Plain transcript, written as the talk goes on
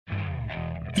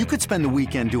You could spend the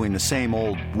weekend doing the same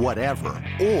old whatever,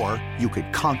 or you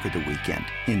could conquer the weekend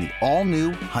in the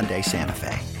all-new Hyundai Santa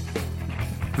Fe.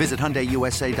 Visit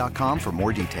HyundaiUSA.com for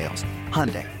more details.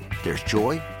 Hyundai, there's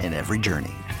joy in every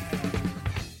journey.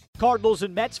 Cardinals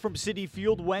and Mets from Citi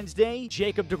Field Wednesday.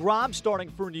 Jacob deGrom starting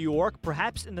for New York,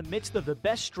 perhaps in the midst of the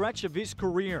best stretch of his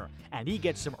career. And he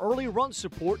gets some early run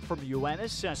support from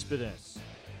Yoenis Cespedes.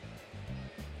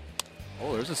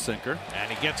 Oh, there's a sinker.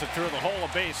 And he gets it through the hole,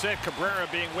 a base hit. Cabrera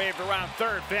being waved around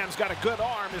third. Pham's got a good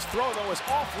arm. His throw, though, is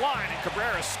offline, and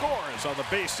Cabrera scores on the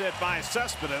base hit by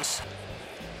Cespedes.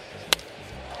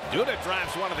 Duda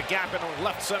drives one to the gap into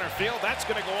left center field. That's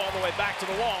going to go all the way back to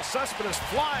the wall. Cespedes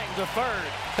flying to third.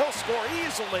 He'll score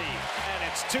easily, and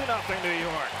it's 2-0 New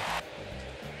York.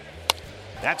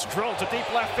 That's drilled to deep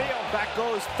left field. Back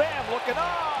goes Pham looking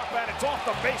up, and it's off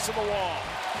the base of the wall.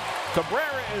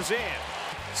 Cabrera is in.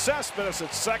 Cespedes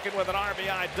at second with an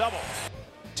RBI double.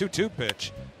 2-2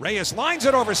 pitch. Reyes lines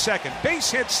it over second. Base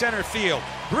hit center field.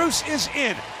 Bruce is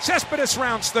in. Cespedes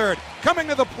rounds third. Coming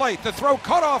to the plate. The throw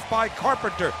cut off by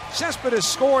Carpenter. Cespedes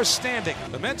scores standing.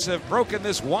 The Mets have broken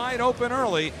this wide open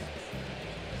early.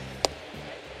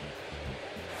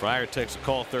 Fryer takes a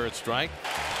call, third strike.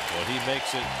 Well, he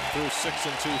makes it through 6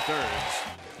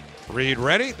 2/3. Reed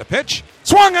ready. The pitch.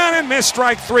 Swung on and missed.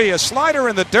 Strike three. A slider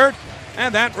in the dirt.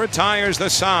 And that retires the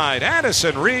side.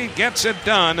 Addison Reed gets it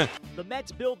done. The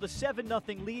Mets build the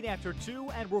 7-0 lead after two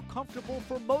and were comfortable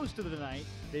for most of the night.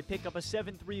 They pick up a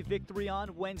 7-3 victory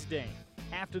on Wednesday.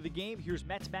 After the game, here's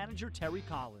Mets manager Terry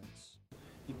Collins.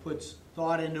 He puts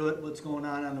thought into it, what's going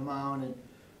on the mound, and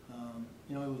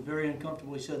he was very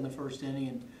uncomfortable, he said, in the first inning,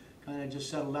 and kind of just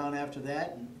settled down after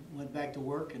that and went back to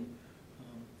work and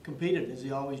competed, as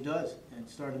he always does, and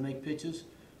started to make pitches.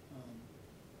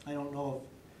 I don't know if,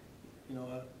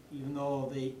 even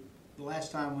though the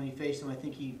last time when he faced him, I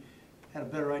think he had a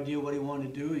better idea what he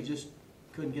wanted to do. He just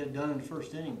couldn't get it done in the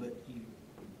first inning, but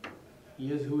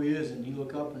he is who he is, and you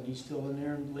look up and he's still in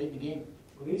there late in the game.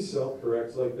 When he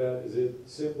self-corrects like that, is it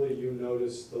simply you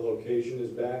notice the location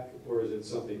is back, or is it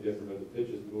something different? Are the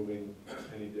pitches moving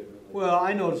any differently? Well,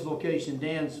 I noticed location.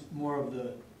 Dan's more of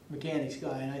the mechanics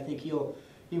guy, and I think he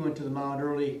went to the mound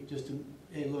early just to,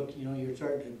 hey, look, you're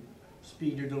starting to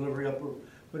speed your delivery up or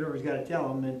whatever he's got to tell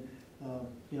him, and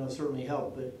certainly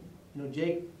helped. But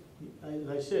Jake, as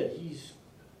I said,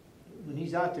 when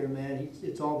he's out there, man,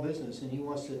 it's all business, and he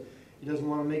doesn't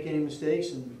want to make any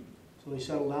mistakes, and so he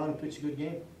settled down and pitched a good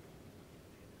game.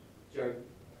 Jerry.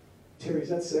 Terry, is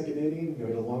that second inning? You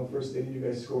had a long first inning. You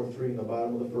guys scored 3 in the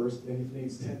bottom of the first, and he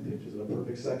needs 10 pitches in a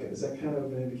perfect second. Is that kind of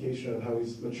an indication of how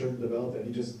he's matured and developed, that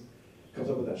he just comes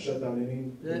up with that shutdown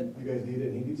inning? You guys need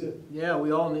it, and he needs it? Yeah,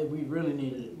 we really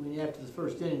needed it. When after the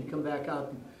first inning, to come back out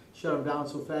and shut him down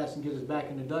so fast and get us back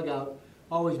in the dugout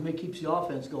always keeps the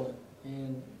offense going.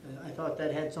 And I thought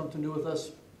that had something to do with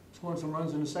us scoring some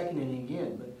runs in the second inning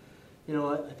again. But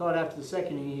I thought after the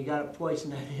second inning he got up twice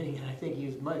in that inning, and I think he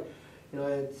was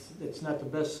it's not the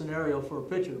best scenario for a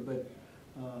pitcher, but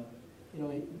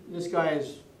this guy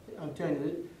is, I'm telling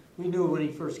you, we knew when he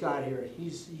first got here,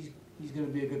 he's going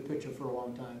to be a good pitcher for a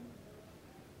long time.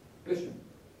 Christian.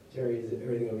 Terry, is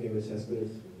everything okay with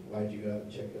Cespedes? Why did you go out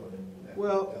and check on him?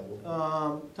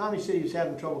 Well, Tommy said he was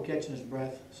having trouble catching his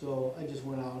breath, so I just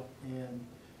went out, and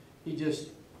he just,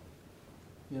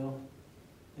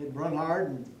 had run hard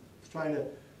and was trying to,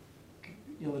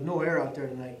 there's no air out there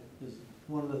tonight. Is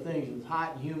one of the things. It was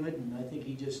hot and humid, and I think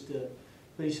he just,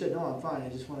 but he said, no, I'm fine. I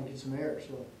just want to get some air,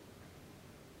 so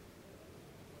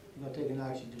I'm going to take an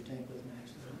oxygen tank with me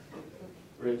next time.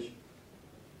 Rich.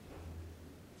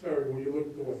 Terry, when you look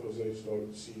at what Jose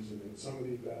started the season, and some of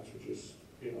these bats were just,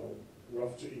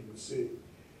 rough to even see,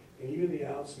 and even the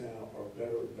outs now are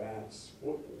better at bats.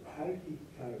 How did he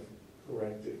kind of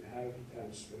correct it? How did he kind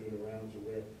of spin it around to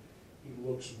where he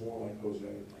looks more like Jose?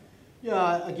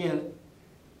 Yeah, again,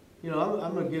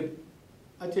 I'm going to give,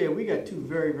 I tell you, we got two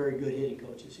very, very good hitting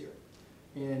coaches here,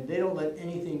 and they don't let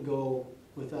anything go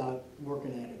without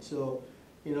working at it. So,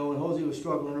 when Jose was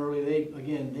struggling early,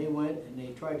 they went and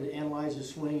they tried to analyze his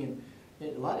swing,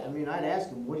 and I'd ask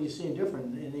him, what are you seeing different?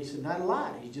 And they said, not a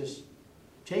lot. He's just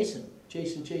chasing.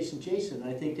 And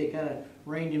I think they kind of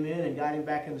reined him in and got him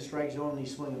back in the strike zone, and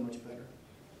he's swinging much better.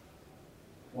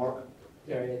 Mark.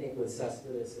 Gary, I think with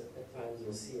Cespedes, at times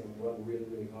you'll see him run really,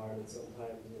 really hard, and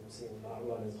sometimes you'll see him not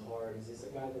run as hard. Is this a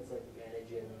guy that's like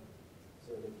managing,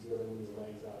 sort of dealing with his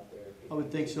legs out there? I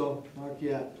would think so, Mark,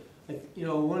 yeah.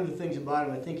 One of the things about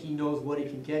him, I think he knows what he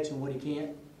can catch and what he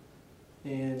can't.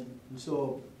 And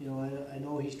so, I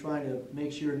know he's trying to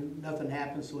make sure nothing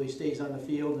happens so he stays on the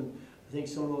field. And I think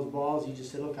some of those balls, he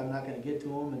just said, look, I'm not going to get to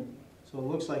him. And so it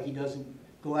looks like he doesn't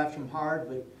go after him hard,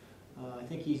 but I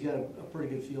think he's got a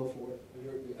pretty good feel for it.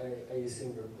 I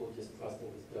assume you're cool just trusting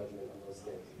his judgment on those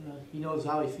things. He knows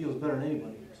how he feels better than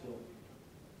anybody. So.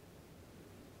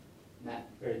 Matt.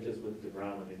 Right, just with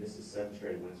DeGrom, I mean, this is 7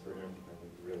 straight wins for him. I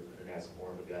mean, we really couldn't ask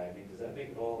more of a guy. I mean, does that make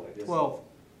it all, I guess? 12.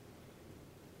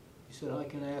 You said, I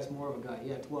can ask more of a guy.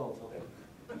 Yeah, 12. Okay.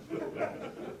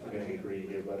 I'm going to agree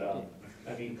here, but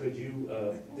I mean, could you,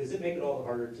 does it make it all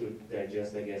harder to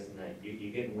digest, I guess, in that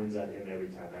you're getting wins out of him every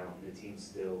time out, and the team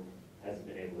still hasn't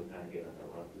been able to kind of get on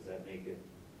that run? Does that make it,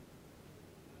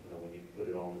 you know, when you put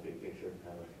it all in the big picture,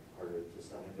 kind of harder to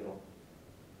stomach it all?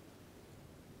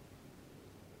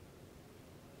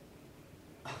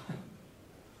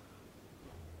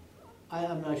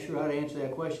 I'm not sure how to answer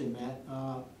that question, Matt.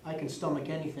 I can stomach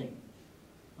anything.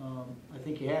 I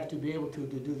think you have to be able to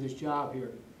do this job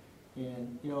here.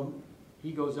 And, you know,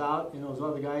 he goes out, and those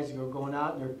other guys are going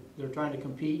out, and they're trying to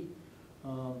compete.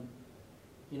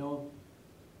 You know,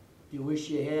 you wish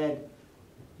you had,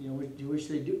 you know, do you wish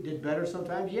they did better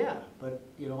sometimes? Yeah. But,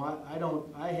 you know,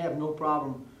 I have no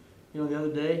problem. You know, the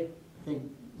other day, I think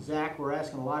Zach, we're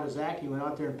asking a lot of Zach. He went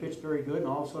out there and pitched very good, and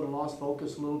all of a sudden lost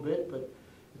focus a little bit. But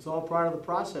it's all part of the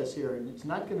process here, and it's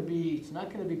not going to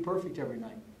be perfect every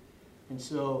night. And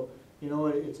so, you know,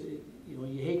 you know,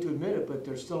 you hate to admit it, but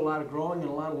there's still a lot of growing and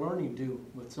a lot of learning to do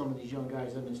with some of these young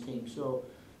guys on this team. So,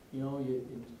 you know,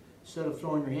 instead of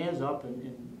throwing your hands up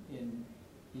and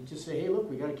you just say, hey, look,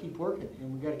 we got to keep working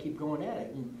and we got to keep going at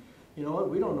it. And you know what?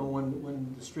 We don't know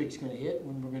when the streak's going to hit,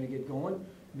 when we're going to get going.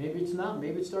 Maybe it's not.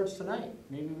 Maybe it starts tonight.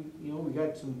 Maybe you know, we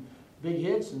got some big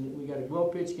hits and we got a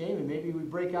well-pitched game, and maybe we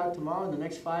break out tomorrow. And the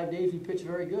next 5 days we pitch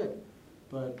very good.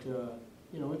 But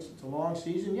you know, it's a long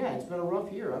season. Yeah, it's been a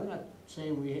rough year. I'm not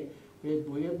saying we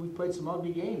played some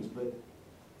ugly games, but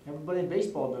everybody in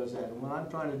baseball does that. And what I'm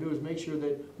trying to do is make sure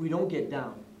that we don't get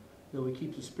down, that we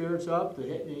keep the spirits up.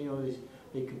 That, you know,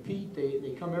 they compete.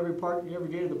 They come every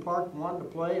day to the park wanting to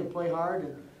play and play hard.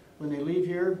 And when they leave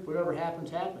here, whatever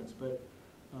happens, happens. But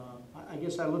I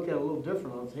guess I look at it a little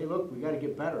different. I'll say, hey, look, we got to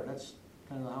get better. That's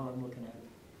kind of how I'm looking at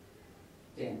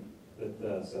it. Dan.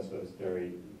 But Cespedes,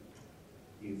 Terry,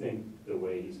 do you think the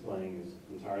way he's playing is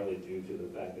entirely due to the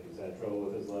fact that he's had trouble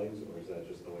with his legs, or is that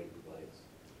just the way he plays?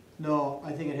 No,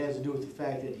 I think it has to do with the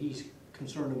fact that he's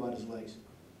concerned about his legs.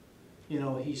 You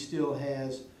know, he still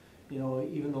has, you know,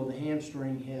 even though the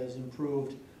hamstring has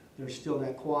improved, there's still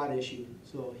that quad issue.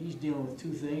 So he's dealing with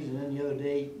 2 things, and then the other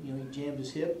day, you know, he jammed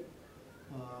his hip,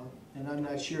 and I'm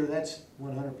not sure that's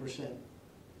 100%.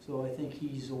 So I think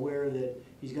he's aware that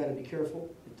he's got to be careful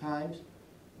at times.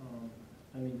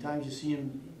 I mean, times you see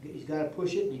him, he's got to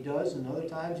push it, and he does, and other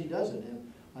times he doesn't.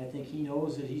 And I think he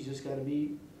knows that he's just got to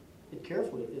be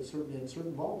careful at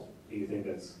certain balls. Do you think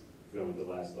that's going to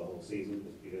last the whole season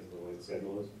just because of the way the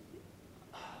schedule is?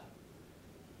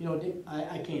 You know,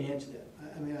 I can't answer that.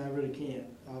 I mean, I really can't.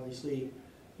 Obviously,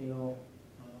 you know,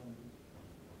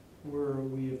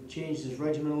 we have changed his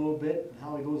regimen a little bit, and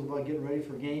how he goes about getting ready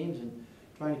for games and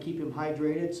trying to keep him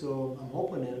hydrated. So I'm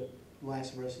hoping that it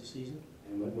lasts the rest of the season.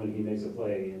 And when he makes a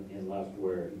play in left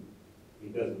where he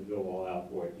doesn't go all out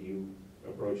for it, do you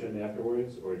approach him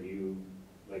afterwards, or do you,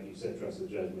 like you said, trust his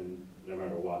judgment no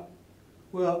matter what?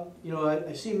 Well, you know,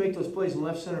 I see him make those plays in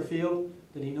left center field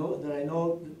that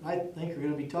I think are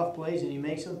going to be tough plays, and he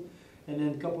makes them. And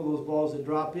then a couple of those balls that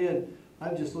drop in,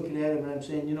 I'm just looking at him and I'm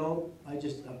saying, you know, I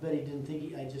bet he didn't think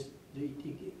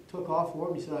he took off for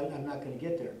him. He said, I'm not going to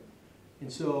get there.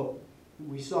 And so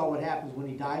we saw what happens when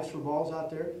he dives for balls out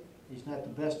there. He's not the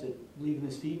best at leaving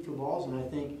his feet for balls, and I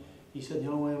think he said the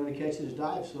only way I'm going to catch it is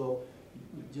dive. So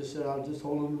he just said, I'll just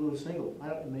hold him to a single. I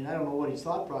don't know what his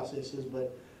thought process is,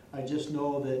 but I just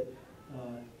know that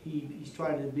he's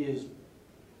trying to be as,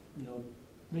 you know,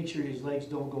 make sure his legs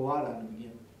don't go out on him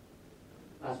again.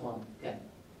 Last one. Yeah.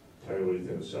 Terry, what do you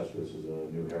think of Cespedes as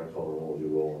a new hair color? What would you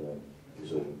roll in that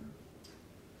decision?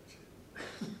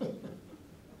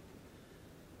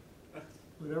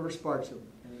 Whatever sparks him,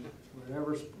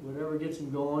 whatever gets him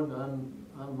going,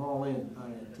 I'm all in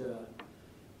on it.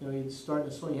 You know, he's starting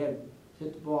to swing. He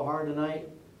hit the ball hard tonight.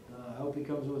 I hope he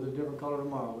comes with a different color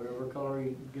tomorrow. Whatever color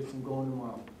he gets him going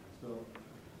tomorrow. So,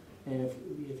 and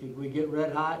if we get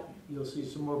red hot, you'll see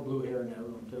some more blue hair in that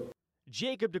room too.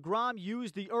 Jacob deGrom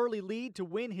used the early lead to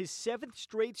win his 7th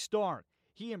straight start.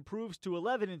 He improves to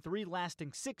 11-3,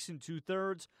 lasting 6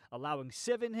 2/3, allowing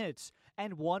 7 hits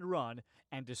and 1 run,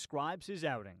 and describes his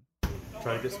outing.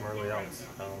 Try to get some early outs.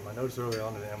 I noticed early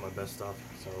on that I had my best stuff,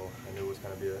 so I knew it was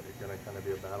going to be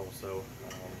a battle. So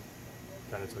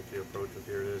kind of took the approach of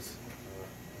here it is.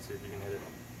 See if you can hit it.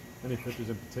 Any pitches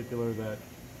in particular that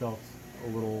felt a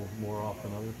little more off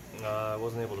than others? I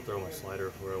wasn't able to throw my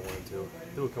slider where I wanted to.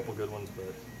 Threw a couple good ones,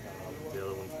 but the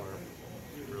other ones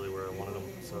weren't really where I wanted them.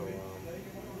 So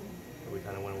we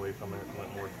kind of went away from it,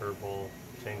 went more curveball.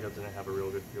 Changeup didn't have a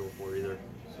real good feel for either.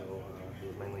 So it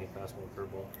was mainly a fastball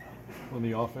curveball. When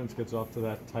the offense gets off to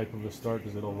that type of a start,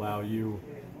 does it allow you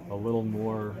a little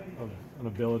more of an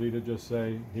ability to just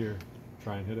say, here,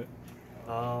 try and hit it?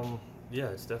 Yeah,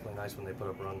 it's definitely nice when they put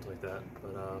up runs like that.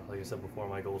 But like I said before,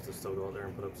 my goal is to still go out there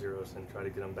and put up zeros and try to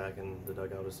get them back in the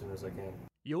dugout as soon as I can.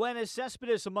 Yoenis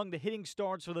Cespedes among the hitting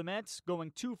starts for the Mets,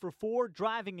 going 2 for 4,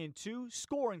 driving in 2,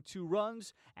 scoring 2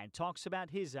 runs, and talks about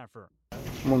his effort.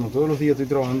 Well,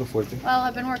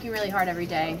 I've been working really hard every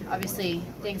day. Obviously,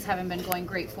 things haven't been going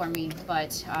great for me, but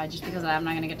just because of that, I'm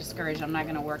not going to get discouraged. I'm not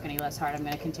going to work any less hard. I'm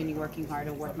going to continue working hard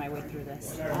and work my way through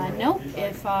this. No,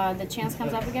 if the chance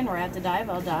comes up again where I have to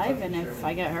dive, I'll dive, and if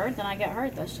I get hurt, then I get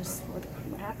hurt. That's just what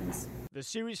happens. The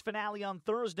series finale on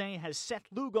Thursday has Seth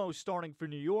Lugo starting for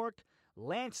New York,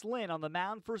 Lance Lynn on the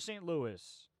mound for St.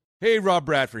 Louis. Hey, Rob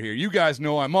Bradford here. You guys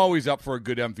know I'm always up for a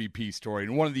good MVP story,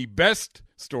 and one of the best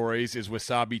stories is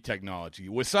Wasabi Technology.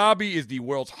 Wasabi is the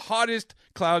world's hottest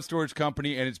cloud storage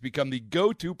company, and it's become the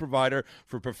go-to provider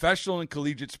for professional and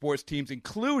collegiate sports teams,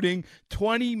 including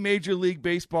 20 Major League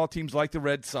Baseball teams like the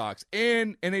Red Sox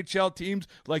and NHL teams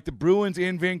like the Bruins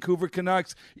and Vancouver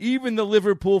Canucks. Even the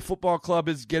Liverpool Football Club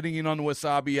is getting in on the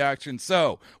Wasabi action.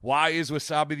 So, why is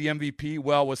Wasabi the MVP?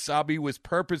 Well, Wasabi was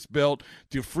purpose-built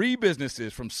to free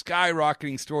businesses from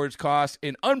skyrocketing storage costs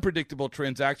and unpredictable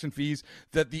transaction fees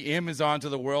that the Amazons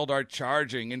of the world are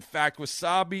charging. In fact,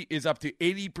 Wasabi is up to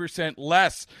 80%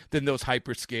 less than those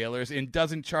hyperscalers and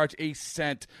doesn't charge a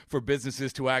cent for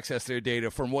businesses to access their data.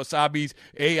 From Wasabi's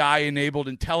AI-enabled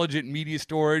intelligent media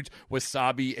storage,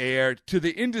 Wasabi Air, to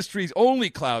the industry's only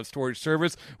cloud storage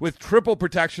service with triple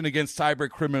protection against cyber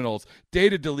criminals,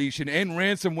 data deletion, and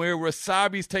ransomware,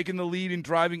 Wasabi's taken the lead in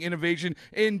driving innovation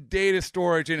in data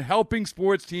storage and helping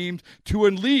sports teams to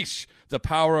unleash the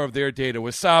power of their data.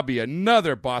 Wasabi,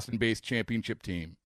 another Boston-based championship team.